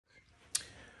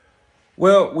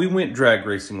Well, we went drag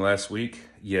racing last week.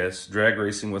 Yes, drag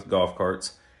racing with golf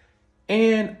carts.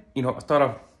 And, I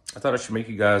thought I should make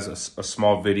you guys a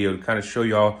small video to kind of show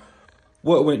y'all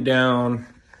what went down,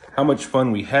 how much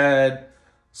fun we had,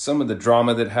 some of the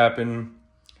drama that happened.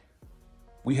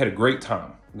 We had a great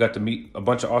time. We got to meet a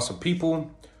bunch of awesome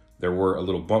people. There were a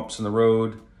little bumps in the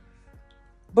road,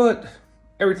 but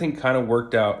everything kind of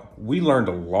worked out. We learned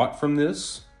a lot from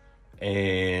this,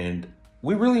 and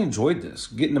we really enjoyed this,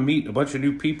 getting to meet a bunch of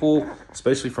new people,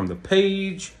 especially from the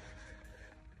page,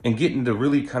 and getting to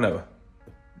really kind of,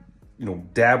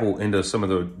 dabble into some of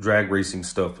the drag racing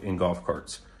stuff in golf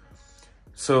carts.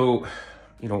 So,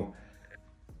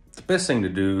 the best thing to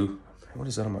do, what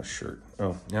is that on my shirt?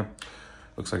 Oh, yeah,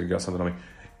 looks like I got something on me.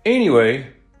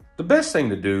 Anyway, the best thing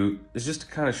to do is just to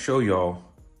kind of show y'all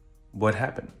what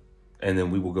happened, and then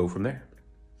we will go from there.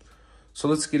 So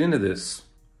let's get into this.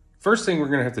 First thing we're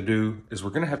gonna have to do is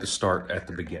we're gonna have to start at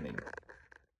the beginning.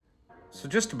 So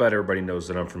just about everybody knows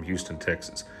that I'm from Houston,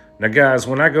 Texas. Now guys,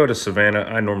 when I go to Savannah,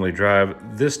 I normally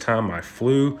drive. This time I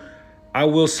flew. I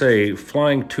will say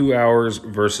flying 2 hours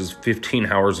versus 15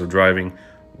 hours of driving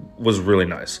was really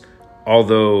nice.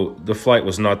 Although the flight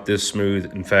was not this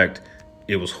smooth. In fact,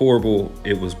 it was horrible.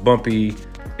 It was bumpy.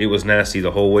 It was nasty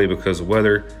the whole way because of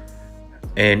weather.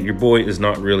 And your boy is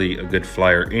not really a good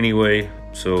flyer anyway.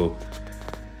 So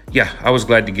yeah, I was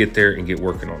glad to get there and get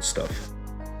working on stuff.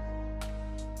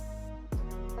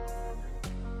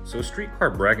 So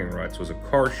Streetcar Bragging Rights was a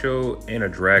car show and a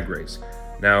drag race.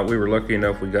 Now, we were lucky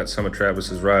enough we got some of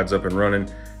Travis's rides up and running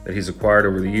that he's acquired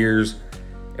over the years,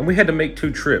 and we had to make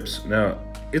 2 trips. Now,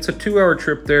 it's a 2-hour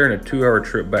trip there and a 2-hour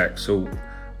trip back. So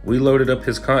we loaded up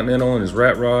his Continental and his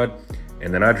Rat Rod,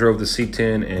 and then I drove the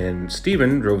C10 and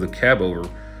Steven drove the cab over,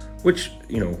 which,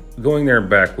 going there and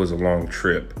back was a long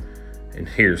trip. And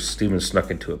here's Steven snuck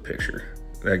into a picture.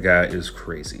 That guy is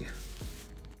crazy.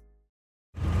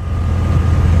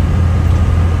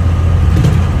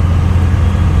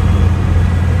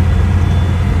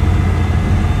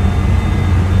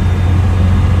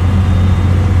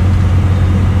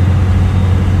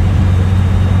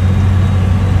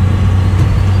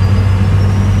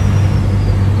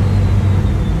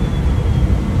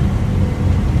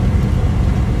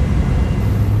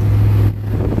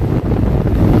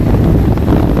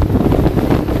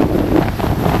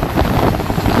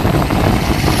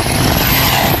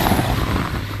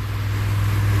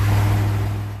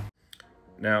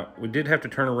 Now, we did have to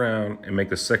turn around and make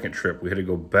the second trip. We had to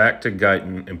go back to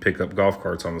Guyton and pick up golf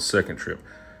carts on the second trip.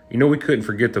 We couldn't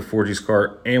forget the Forgie's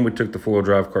cart, and we took the 4-wheel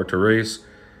drive cart to race.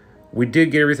 We did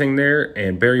get everything there,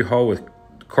 and Barry Hall with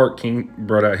Kart King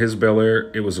brought out his Bel Air.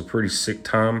 It was a pretty sick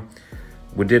time.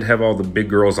 We did have all the big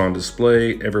girls on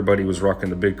display. Everybody was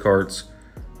rocking the big carts.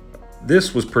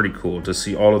 This was pretty cool to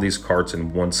see all of these carts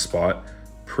in one spot.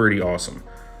 Pretty awesome.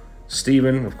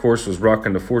 Steven, of course, was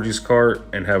rocking the Forgie's cart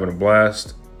and having a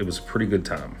blast. It was a pretty good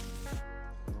time.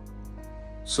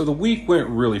 So the week went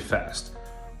really fast.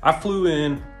 I flew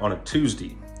in on a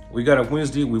Tuesday. We got up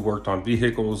Wednesday, we worked on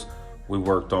vehicles, we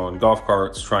worked on golf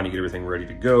carts, trying to get everything ready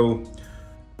to go.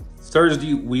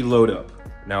 Thursday, we load up.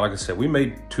 Now, like I said, we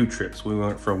made 2 trips. We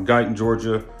went from Guyton,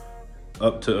 Georgia,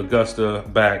 up to Augusta,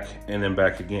 back, and then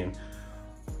back again.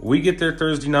 We get there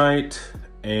Thursday night,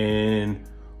 and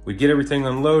we get everything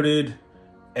unloaded.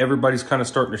 Everybody's kind of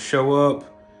starting to show up.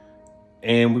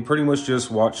 And we pretty much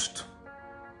just watched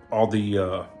all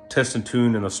the test and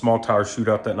tune and a small tire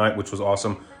shootout that night, which was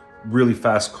awesome. Really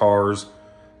fast cars.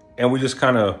 And we just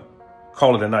kind of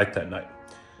called it a night that night.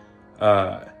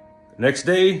 Next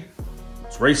day,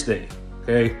 it's race day,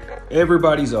 okay?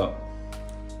 Everybody's up.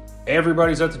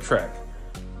 Everybody's at the track.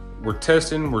 We're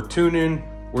testing, we're tuning,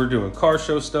 we're doing car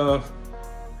show stuff.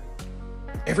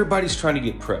 Everybody's trying to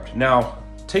get prepped. Now,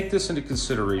 take this into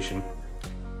consideration.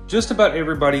 Just about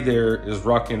everybody there is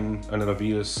rocking an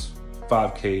Avios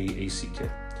 5K AC kit.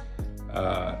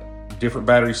 Different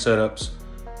battery setups.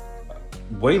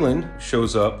 Waylon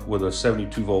shows up with a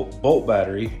 72-volt Bolt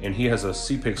battery, and he has a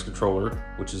CPIX controller,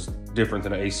 which is different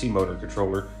than an AC motor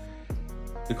controller.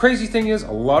 The crazy thing is,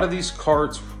 a lot of these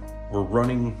carts were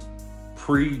running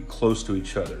pretty close to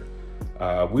each other.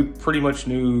 We pretty much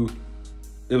knew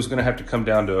it was gonna have to come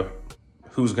down to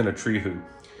who's gonna tree who.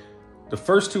 The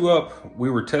first 2 up, we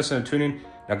were testing and tuning.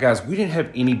 Now guys, we didn't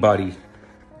have anybody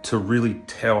to really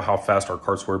tell how fast our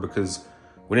carts were because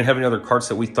we didn't have any other carts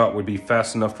that we thought would be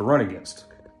fast enough to run against,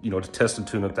 to test and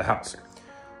tune at the house.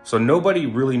 So nobody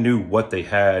really knew what they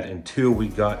had until we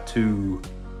got to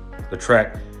the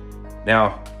track.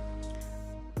 Now,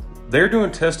 they're doing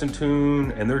test and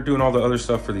tune and they're doing all the other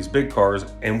stuff for these big cars,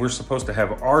 and we're supposed to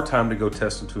have our time to go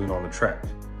test and tune on the track.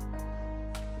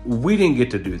 we didn't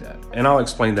get to do that. And I'll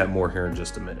explain that more here in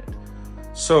just a minute.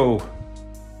 So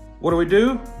what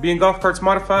do? Being Golf Carts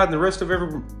Modified and the rest of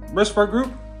our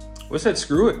group, we said,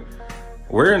 screw it.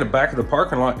 We're in the back of the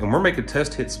parking lot and we're making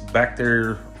test hits back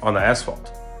there on the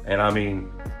asphalt. And I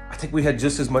mean, I think we had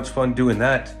just as much fun doing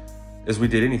that as we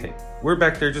did anything. We're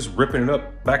back there just ripping it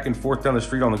up back and forth down the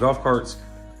street on the golf carts.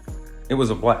 It was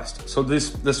a blast. So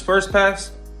this first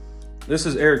pass, this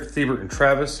is Eric, Thiebert, and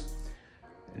Travis.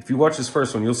 If you watch this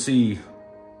first one, you'll see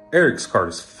Eric's cart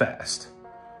is fast.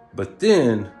 But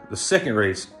then the second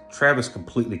race, Travis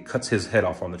completely cuts his head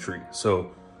off on the tree.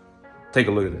 So take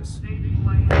a look at this.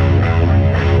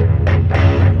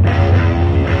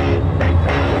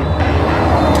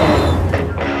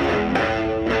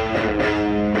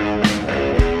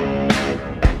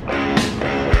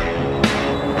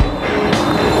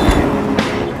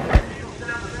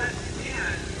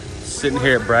 Sitting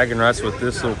here at bragging rights with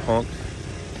this little punk.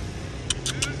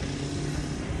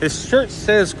 His shirt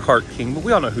says Kart King, but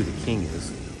we all know who the king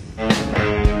is.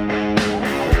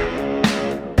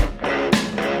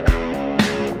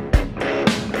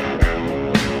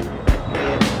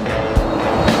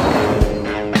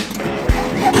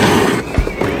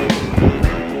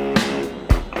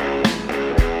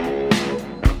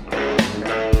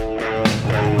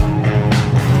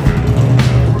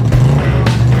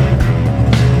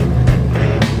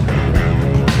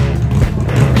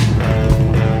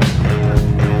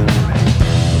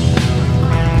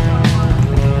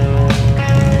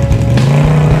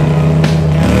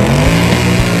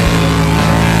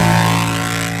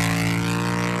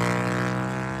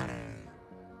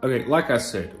 Okay, like I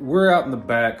said, we're out in the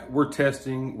back, we're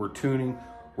testing, we're tuning,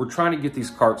 we're trying to get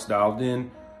these carts dialed in.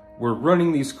 We're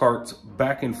running these carts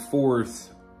back and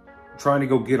forth, trying to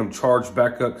go get them charged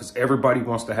back up because everybody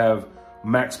wants to have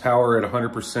max power at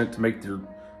 100% to make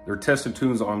their test and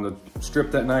tunes on the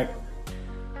strip that night.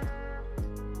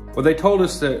 Well, they told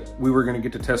us that we were gonna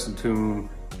get to test and tune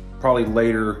probably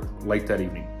late that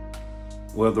evening.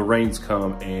 Well, the rains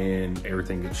come and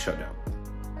everything gets shut down.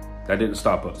 That didn't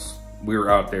stop us. We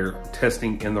were out there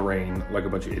testing in the rain like a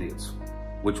bunch of idiots,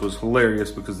 which was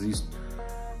hilarious because these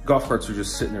golf carts are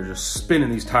just sitting there, just spinning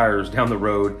these tires down the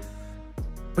road,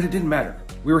 but it didn't matter.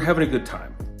 We were having a good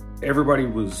time. Everybody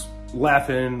was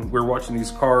laughing. We were watching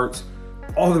these carts.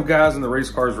 All the guys in the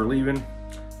race cars were leaving,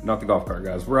 not the golf cart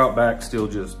guys. We're out back still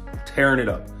just tearing it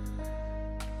up.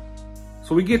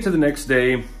 So we get to the next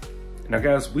day. Now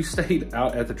guys, we stayed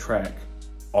out at the track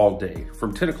all day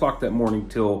from 10 o'clock that morning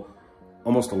till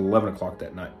almost 11 o'clock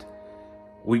that night.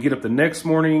 We get up the next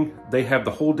morning, they have the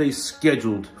whole day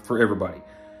scheduled for everybody.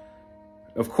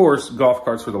 Of course, golf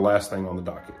carts were the last thing on the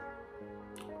docket.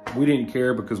 We didn't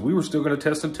care because we were still gonna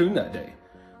test and tune that day.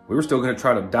 We were still gonna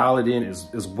try to dial it in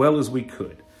as well as we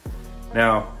could.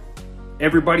 Now,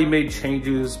 everybody made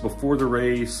changes before the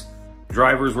race.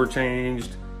 Drivers were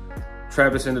changed.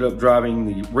 Travis ended up driving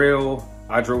the rail.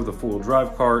 I drove the full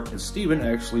drive cart, and Steven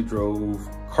actually drove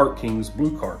Kart King's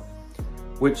blue cart,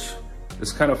 which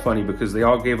is kind of funny because they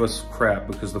all gave us crap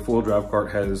because the full drive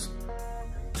cart has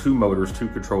 2 motors, 2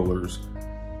 controllers,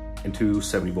 and 2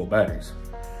 70-volt batteries.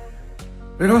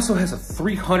 But it also has a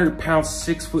 300-pound,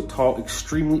 6-foot tall,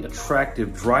 extremely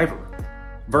attractive driver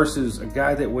versus a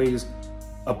guy that weighs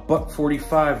a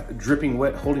 $145 dripping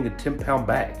wet holding a 10-pound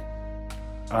bag.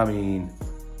 I mean,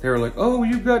 they were like, oh,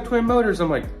 you've got twin motors. I'm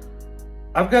like,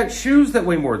 I've got shoes that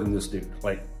weigh more than this dude.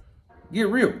 Like, get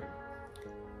real.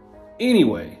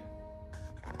 Anyway,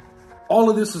 all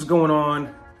of this is going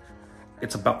on.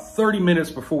 It's about 30 minutes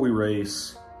before we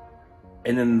race.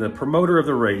 And then the promoter of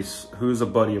the race, who's a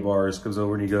buddy of ours, comes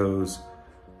over and he goes,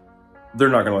 they're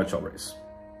not gonna let y'all race.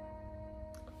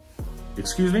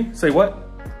 Excuse me, say what?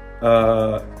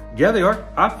 Yeah, they are.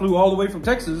 I flew all the way from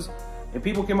Texas and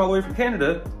people came all the way from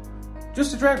Canada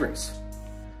just to drag race.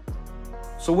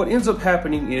 So what ends up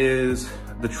happening is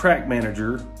the track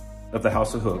manager of the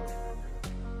House of Hook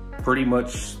pretty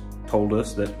much told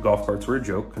us that golf carts were a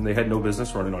joke and they had no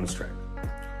business running on his track.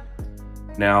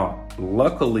 Now,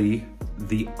 luckily,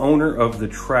 the owner of the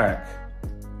track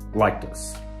liked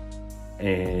us.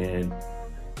 And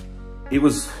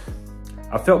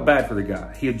I felt bad for the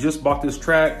guy. He had just bought this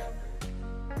track.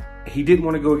 He didn't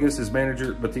want to go against his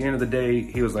manager, but at the end of the day,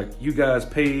 he was like, you guys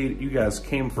paid, you guys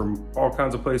came from all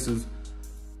kinds of places,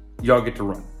 y'all get to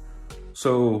run.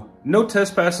 So no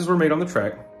test passes were made on the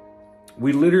track.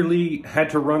 We literally had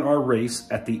to run our race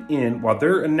at the end while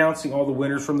they're announcing all the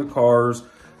winners from the cars.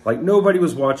 Like nobody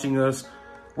was watching us.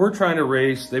 We're trying to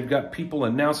race. They've got people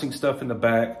announcing stuff in the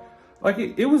back. Like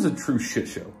it was a true shit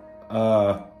show.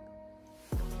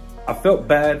 I felt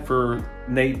bad for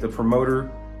Nate, the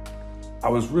promoter. I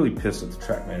was really pissed at the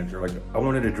track manager. Like, I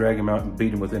wanted to drag him out and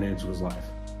beat him within an inch of his life.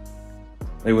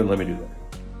 They wouldn't let me do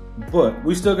that. But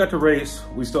we still got to race.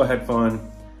 We still had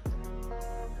fun.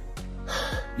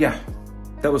 Yeah,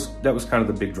 that was kind of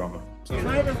the big drama.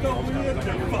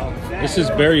 This is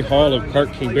Barry Hall of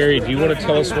Kart King. Barry, do you want to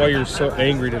tell us why you're so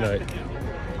angry tonight?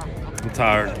 I'm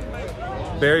tired.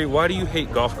 Barry, why do you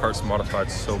hate golf carts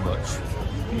modified so much?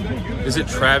 Is it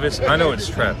Travis? I know it's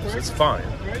Travis. It's fine.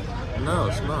 No,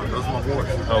 it's not. That's my voice.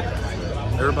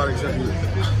 Okay. Everybody except you.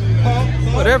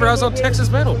 Whatever, I was on Texas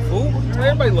Metal, fool.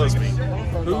 Everybody loves me.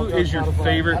 Who is your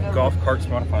favorite golf carts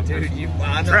modified person? Dude,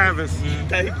 Travis.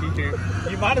 Thank you.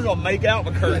 You might as well make out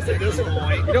with Curtis at this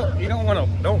point. You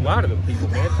don't lie to the people,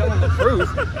 man. Tell them the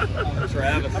truth.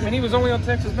 Travis. I mean, he was only on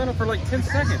Texas Metal for like 10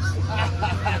 seconds.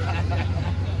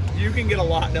 You can get a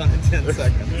lot done in 10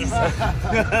 seconds.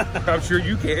 I'm sure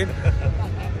you can.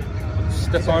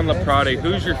 Stefan Laprade,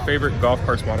 who's your favorite golf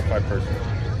carts modified person?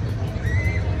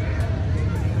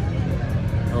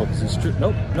 Oh, is he stripping?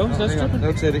 Nope. No, he's not stripping.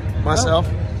 No titty. Myself.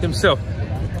 Oh, himself.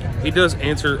 He does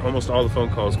answer almost all the phone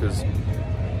calls because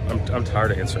I'm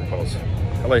tired of answering calls.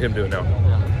 I let him do it now.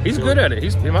 He's good at it.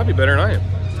 He might be better than I am.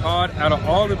 Todd, out of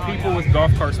all the people with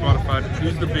golf carts modified,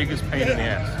 who's the biggest pain in the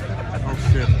ass? Oh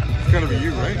shit. It's gotta be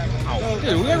you, right? Oh,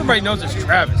 dude, everybody knows it's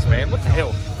Travis, man. What the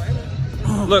hell?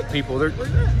 Look, people,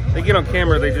 they get on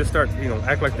camera, they just start,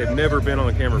 act like they've never been on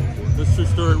the camera before. This is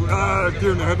story.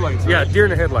 Deer in the headlights. Right? Yeah, deer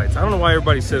in the headlights. I don't know why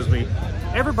everybody says me.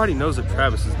 Everybody knows that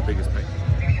Travis is the biggest pain.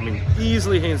 I mean,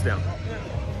 easily, hands down.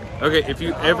 Okay, if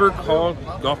you ever call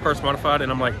Golf Carts Modified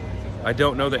and I'm like, I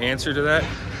don't know the answer to that,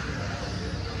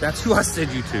 that's who I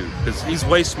send you to, because he's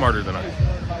way smarter than I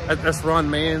am. That's Ron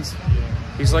Mans.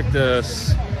 He's like the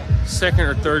second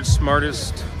or third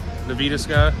smartest Navitas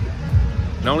guy.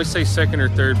 And I only say second or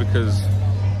third because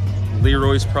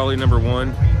Leroy's probably number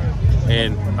one,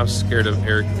 and I'm scared of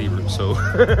Eric Thieber, so.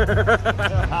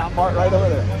 I'm right over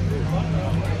there.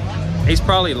 He's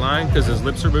probably lying because his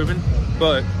lips are moving,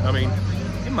 but, I mean,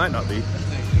 it might not be.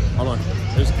 Hold on.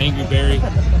 There's Angry Barry.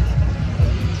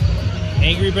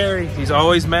 Angry Barry. He's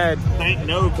always mad.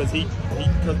 No, because he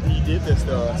did this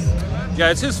to us.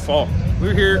 Yeah, it's his fault. We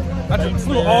were here. I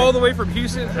flew all the way from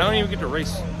Houston. I don't even get to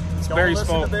race. It's Barry's fault.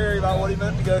 Don't listen to Barry about what he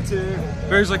meant to go to.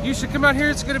 Barry's like, you should come out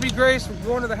here. It's going to be Grace. We're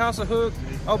going to the House of Hook.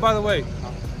 Oh, by the way,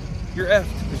 you're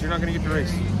effed because you're not going to get to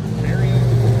race.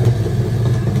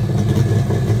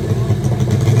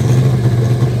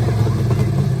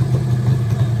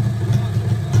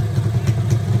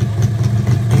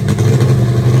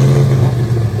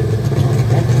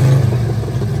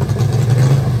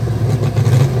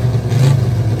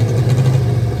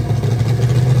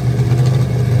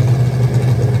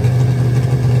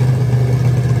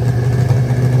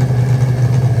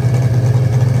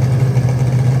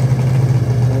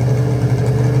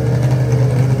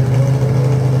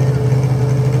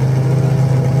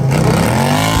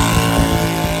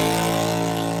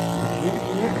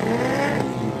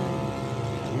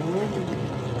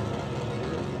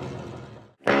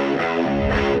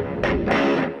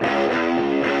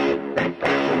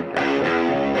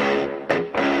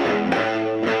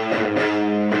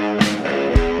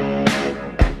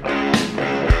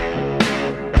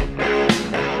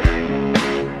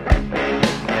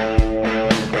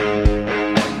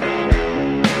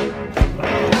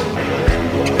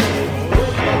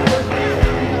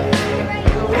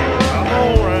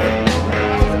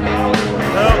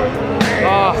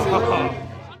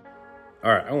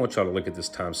 I want y'all to look at this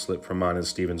time slip from mine and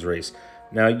Steven's race.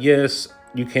 Now, yes,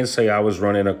 you can say I was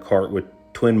running a cart with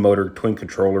twin motor, twin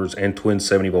controllers, and twin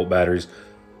 70-volt batteries,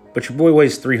 but your boy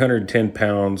weighs 310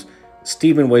 pounds.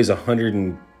 Steven weighs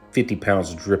 150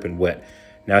 pounds dripping wet.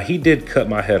 Now, he did cut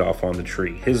my head off on the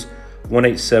tree. His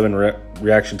 187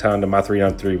 reaction time to my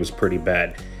 393 was pretty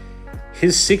bad.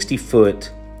 His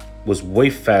 60-foot was way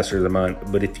faster than mine,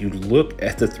 but if you look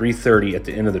at the 330 at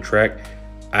the end of the track,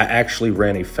 I actually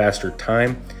ran a faster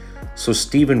time. So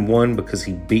Steven won because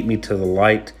he beat me to the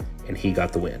light and he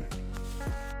got the win.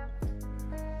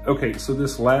 Okay, so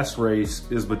this last race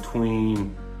is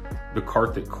between the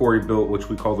cart that Corey built, which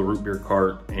we call the root beer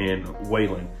cart, and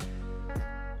Waylon.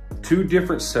 Two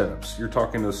different setups. You're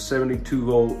talking a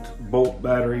 72-volt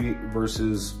battery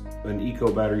versus an eco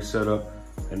battery setup,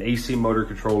 an AC motor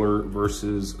controller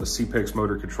versus a CPEX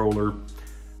motor controller,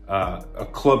 a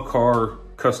club car,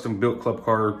 custom built club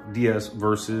car DS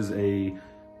versus a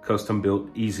custom built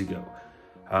E-Z-GO.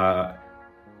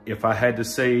 If I had to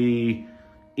say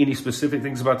any specific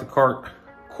things about the cart,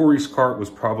 Corey's cart was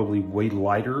probably way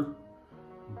lighter,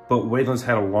 but Waylon's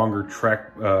had a longer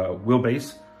track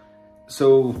wheelbase.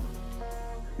 So,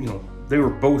 you know, they were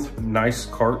both nice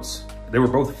carts. They were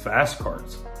both fast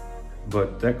karts,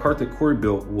 but that kart that Corey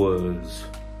built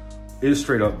is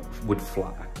straight up would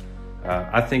fly.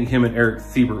 I think him and Eric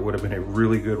Thiebert would have been a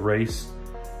really good race.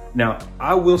 Now,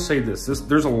 I will say this,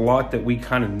 there's a lot that we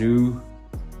kind of knew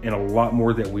and a lot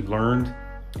more that we learned.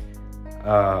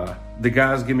 The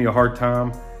guys give me a hard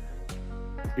time.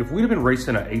 If we'd have been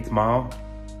racing an 8th mile,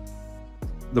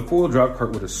 the 4-wheel drive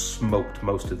kart would have smoked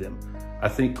most of them. I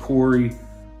think Corey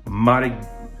might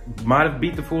have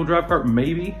beat the 4-wheel drive kart,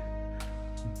 maybe,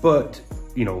 but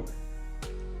you know,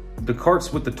 the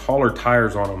karts with the taller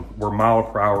tires on them were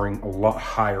mile-per-houring a lot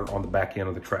higher on the back end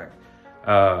of the track.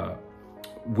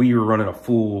 We were running a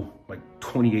full like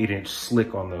 28-inch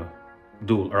slick on the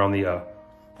on the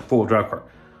 4-wheel drive kart.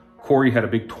 Corey had a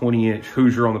big 20-inch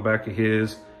Hoosier on the back of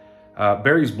his.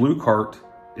 Barry's blue kart,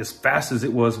 as fast as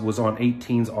it was on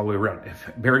 18s all the way around.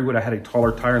 If Barry would have had a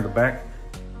taller tire in the back,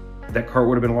 that kart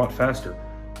would have been a lot faster.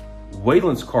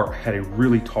 Waylon's kart had a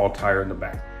really tall tire in the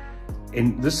back.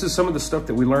 And this is some of the stuff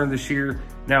that we learned this year.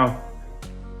 Now,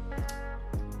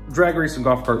 drag racing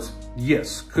golf carts,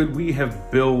 yes, could we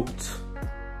have built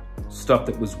stuff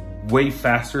that was way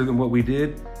faster than what we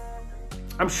did?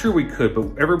 I'm sure we could,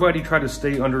 but everybody tried to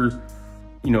stay under,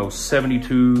 you know,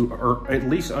 72 or at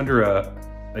least under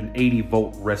an 80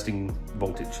 volt resting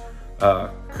voltage.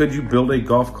 Could you build a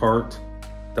golf cart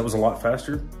that was a lot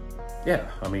faster? Yeah,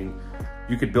 I mean,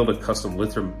 you could build a custom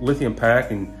lithium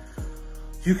pack, and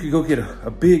you could go get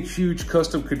a big, huge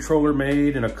custom controller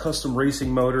made and a custom racing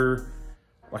motor.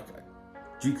 Like,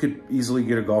 you could easily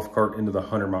get a golf cart into the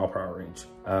 100 mile per hour range.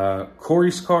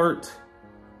 Corey's cart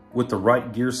with the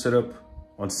right gear setup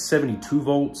on 72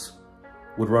 volts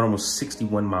would run almost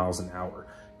 61 miles an hour.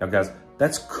 Now guys,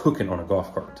 that's cooking on a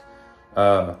golf cart.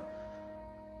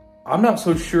 I'm not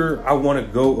so sure I want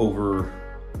to go over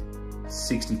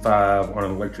 65 on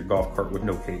an electric golf cart with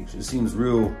no cage. It seems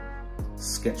real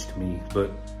sketch to me,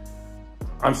 but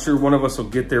I'm sure one of us will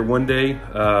get there one day.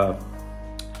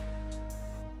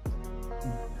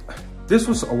 This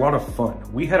was a lot of fun.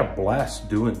 We had a blast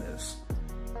doing this.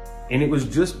 And it was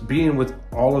just being with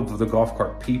all of the golf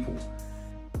cart people.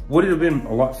 Would it have been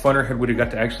a lot funner had we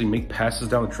got to actually make passes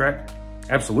down the track?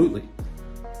 Absolutely.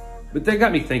 But that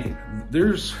got me thinking,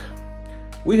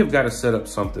 we have got to set up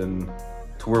something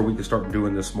to where we can start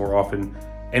doing this more often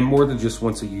and more than just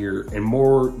once a year and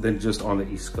more than just on the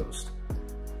East Coast.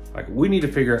 Like, we need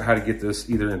to figure out how to get this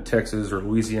either in Texas or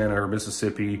Louisiana or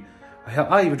Mississippi. Hell,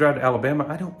 I even drive to Alabama,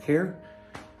 I don't care.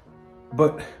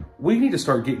 But we need to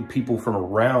start getting people from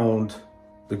around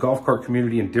the golf cart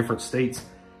community in different states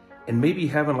and maybe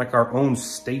having like our own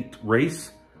state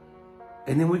race.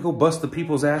 And then we go bust the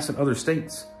people's ass in other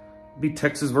states. It'd be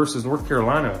Texas versus North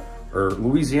Carolina or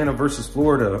Louisiana versus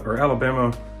Florida or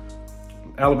Alabama.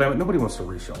 Nobody wants to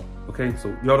race y'all, okay? So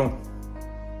y'all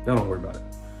don't worry about it.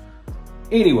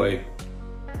 Anyway,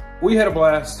 we had a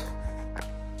blast.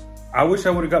 I wish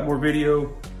I would have got more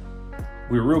video.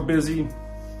 We were real busy.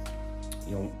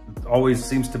 You know, always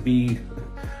seems to be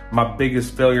my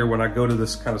biggest failure when I go to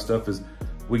this kind of stuff is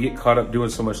we get caught up doing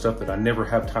so much stuff that I never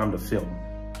have time to film.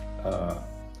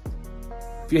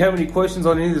 If you have any questions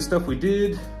on any of the stuff we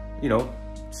did, you know,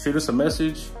 shoot us a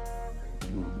message.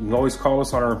 You can always call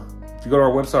us if you go to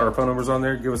our website, our phone number's on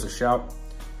there, give us a shout.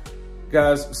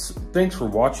 Guys, thanks for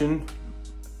watching.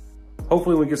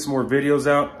 Hopefully we get some more videos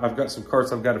out. I've got some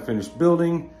carts I've got to finish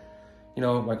building. You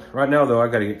know, like right now though, I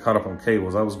got to get caught up on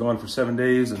cables. I was gone for 7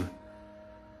 days and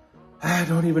I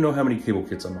don't even know how many cable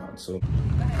kits I'm on, so.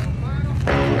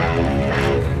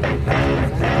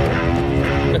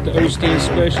 Got the Osteen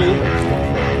special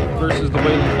versus the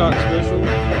Waylon Cox special.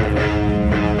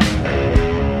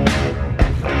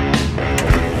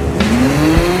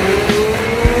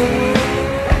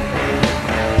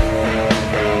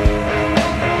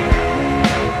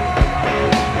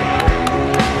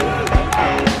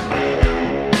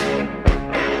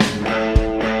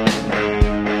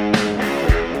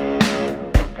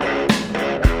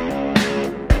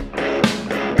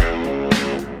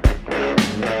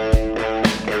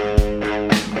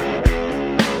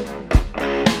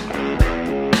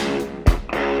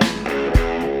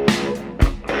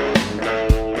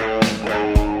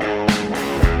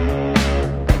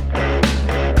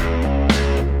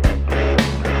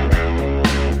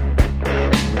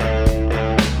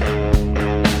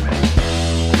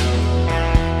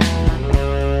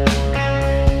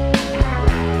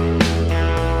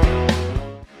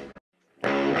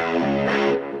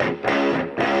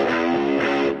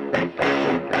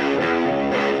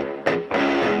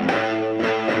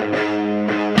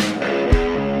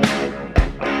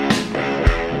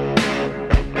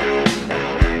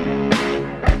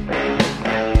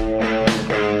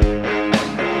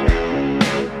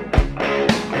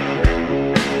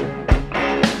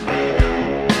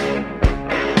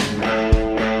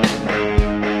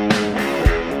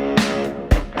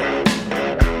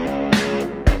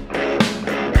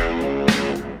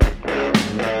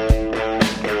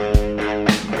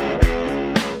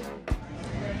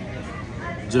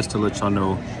 just to let y'all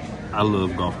know, I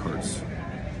love golf carts,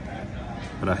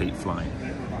 but I hate flying.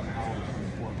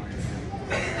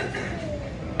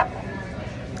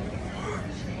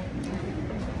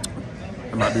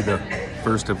 That might be the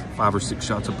first of 5 or 6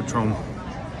 shots of Patron.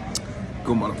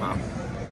 Go Modify.